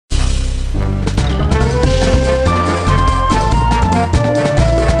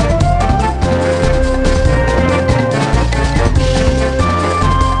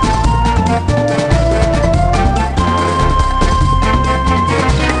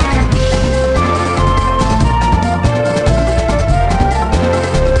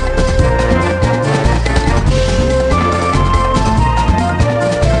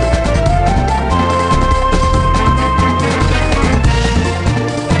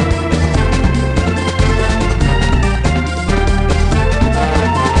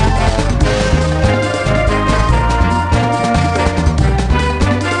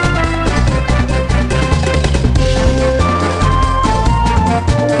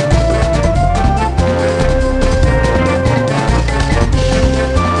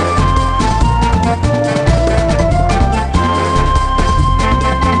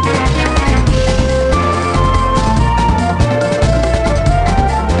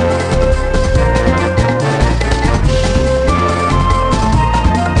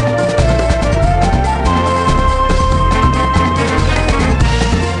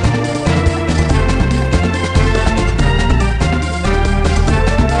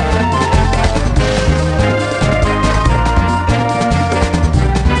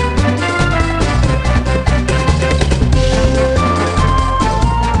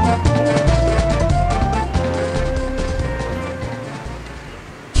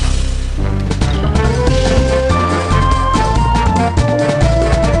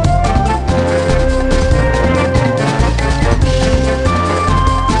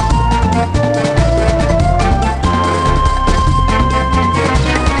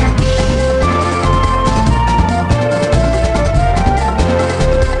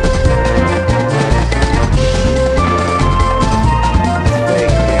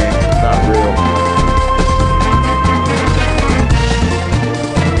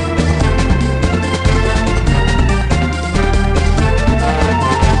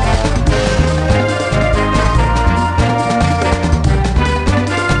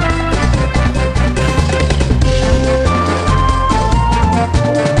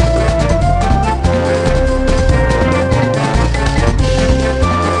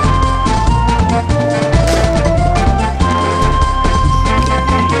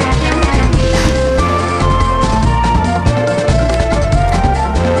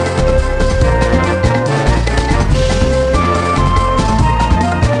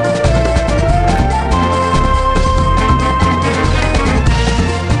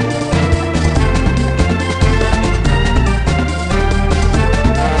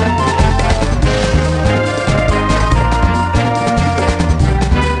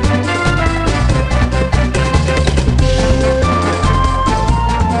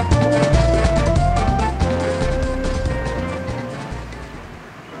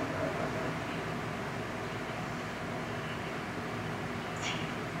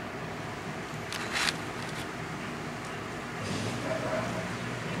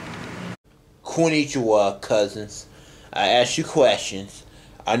Konnichiwa, cousins. I asked you questions.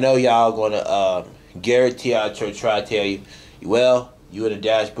 I know y'all gonna guarantee I'll try to tell you, well, you in the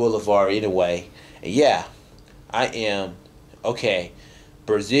Dash Boulevard anyway. And yeah, I am. Okay,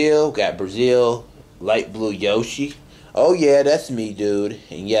 Brazil, got Brazil, light blue Yoshi. Oh yeah, that's me, dude.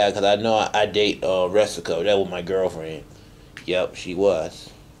 And yeah, because I know I date Resico. That was my girlfriend. Yep, she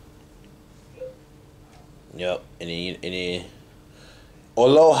was. Yep, and then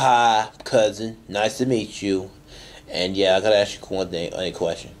aloha, cousin. Nice to meet you. And yeah, I gotta ask you one thing, any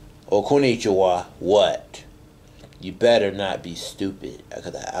question. Oh, konnichiwa, what? You better not be stupid,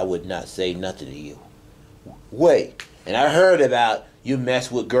 because I would not say nothing to you. Wait, and I heard about you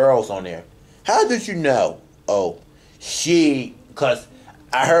mess with girls on there. How did you know? Oh, because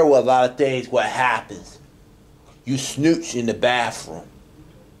I heard what a lot of things, what happens. You snooch in the bathroom.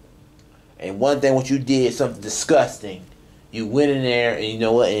 And one thing, what you did, something disgusting. You went in there, and you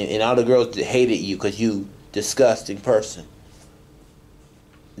know what? And all the girls hated you because you disgusting person.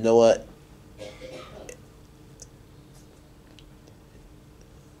 You know what?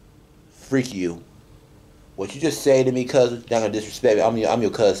 Freak you. What you just say to me, cousin? Not gonna disrespect me. I'm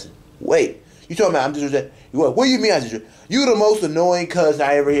your cousin. Wait, you talking about I'm disrespect? What do you mean I disrespect? You the most annoying cousin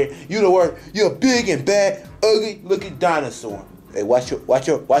I ever hear. You the worst. You're a big and bad, ugly looking dinosaur. Hey, watch your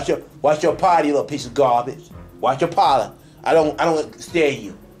potty, you little piece of garbage. Watch your potty. I don't stare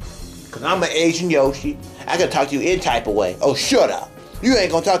you. Cause I'm an Asian Yoshi. I can talk to you any type of way. Oh, shut up. You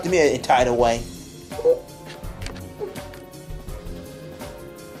ain't gonna talk to me any type of way.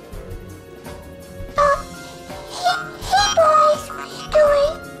 Hey boys, what are you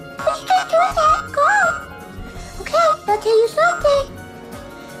doing? What are you gonna do with that? Go. Okay, I'll tell you something.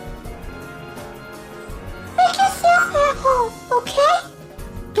 Make yourself at home, okay?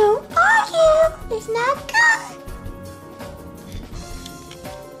 Don't argue. It's not good.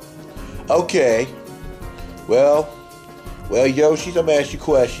 Okay. Well, Yoshi, I'm gonna ask you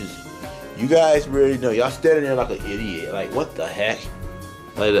questions. You guys really know. Y'all standing there like an idiot. Like, what the heck?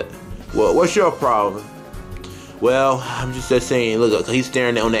 Like, well, what's your problem? Well, I'm just saying, look, he's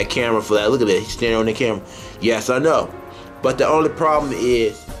staring on that camera for that. Look at that. He's staring on the camera. Yes, I know. But the only problem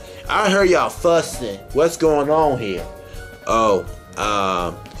is, I heard y'all fussing. What's going on here? Oh,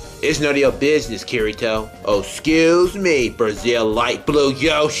 it's none of your business, Kirito. Oh, excuse me, Brazil light blue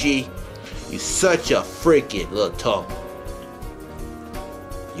Yoshi. You such a freaking little talk.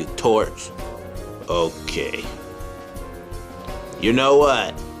 You torch. Okay. You know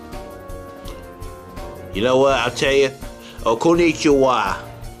what? I'll tell you. Oh, konnichiwa.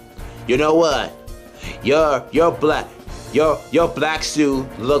 You know what? Your black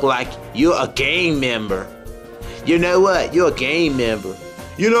suit look like you're a gang member. You know what? You're a gang member.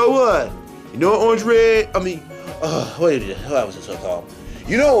 You know what? You know orange red? I mean, what was it so called?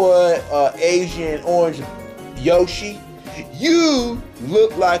 You know what? Asian orange Yoshi. You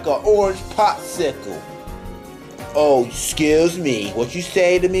look like an orange popsicle. Oh, excuse me. What you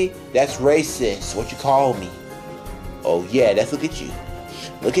say to me? That's racist. What you call me? Oh yeah, look at you.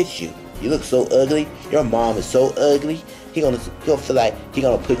 Look at you. You look so ugly. Your mom is so ugly. He'll feel like he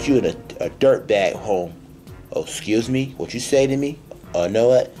gonna put you in a dirt bag home. Oh, excuse me. What you say to me? Oh, know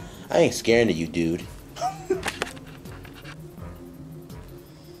what? I ain't scared of you, dude. Hey,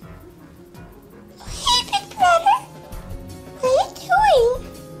 big brother. What are you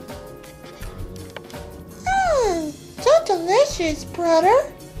doing? So delicious, brother.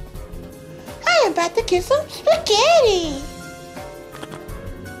 I am about to get some spaghetti.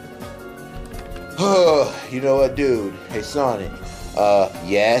 You know what, dude? Hey, Sonic.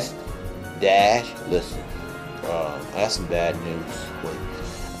 Yes, Dash. Listen, I have some bad news.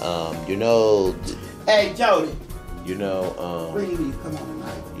 You know. Hey, Jody. You know, When you come on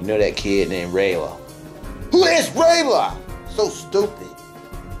tonight? you know that kid named Rayla. Who is Rayla? So stupid.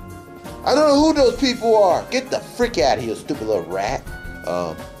 I don't know who those people are. Get the frick out of here, stupid little rat.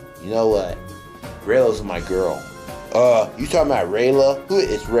 You know what? Rayla's my girl. You talking about Rayla? Who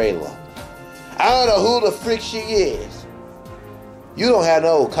is Rayla? I don't know who the frick she is. You don't have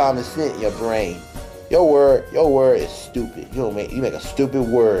no common sense in your brain. Your word is stupid. You make a stupid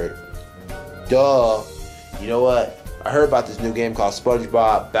word. Duh. You know what? I heard about this new game called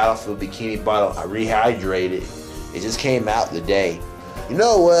SpongeBob Battlefield Bikini Bottom. I rehydrated. It just came out today. You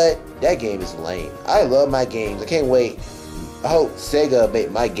know what? That game is lame. I love my games. I can't wait. I hope Sega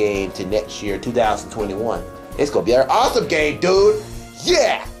make my game to next year, 2021. It's gonna be an awesome game, dude.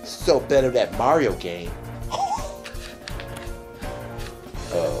 Yeah, so better than that Mario game.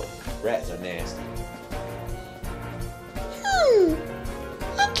 Oh, rats are nasty.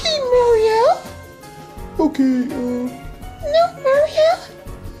 Okay, Mario. Okay, No, Mario.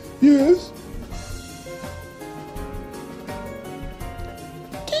 yes.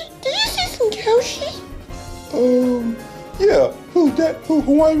 Yoshi? Yeah. Who's that?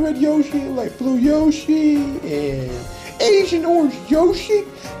 Hawaiian Red Yoshi, like Blue Yoshi, and Asian Orange Yoshi?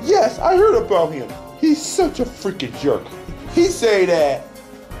 Yes, I heard about him. He's such a freaking jerk. He say that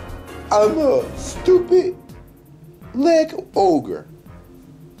I'm a stupid leg ogre.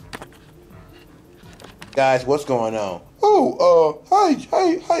 Guys, what's going on? Hi,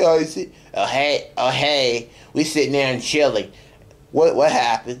 Isaac. Hey, we sitting there and chilling. What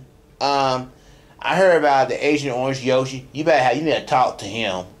happened? I heard about the Asian Orange Yoshi. You need to talk to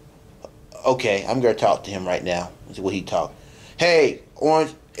him. Okay, I'm gonna talk to him right now. See what he talk. Hey,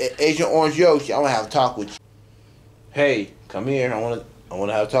 Asian Orange Yoshi, I wanna have a talk with you. Hey, come here. I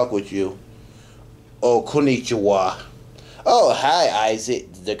wanna have a talk with you. Oh, konnichiwa. Oh, hi,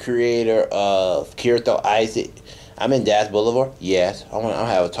 Isaac, the creator of Kirito Isaac. I'm in Das Boulevard. Yes, I want to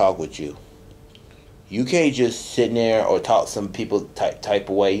have a talk with you. You can't just sit there or talk some people type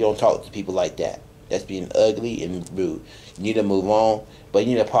of way. You don't talk to people like that. That's being ugly and rude. You need to move on, but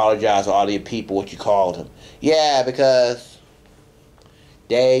you need to apologize to all your people what you called them. Yeah, because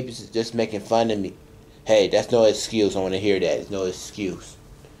Dave's just making fun of me. Hey, that's no excuse. I want to hear that. It's no excuse.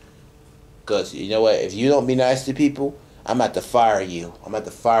 Because you know what? If you don't be nice to people, I'm about to fire you. I'm about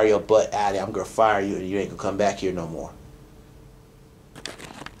to fire your butt out of here. I'm going to fire you and you ain't going to come back here no more.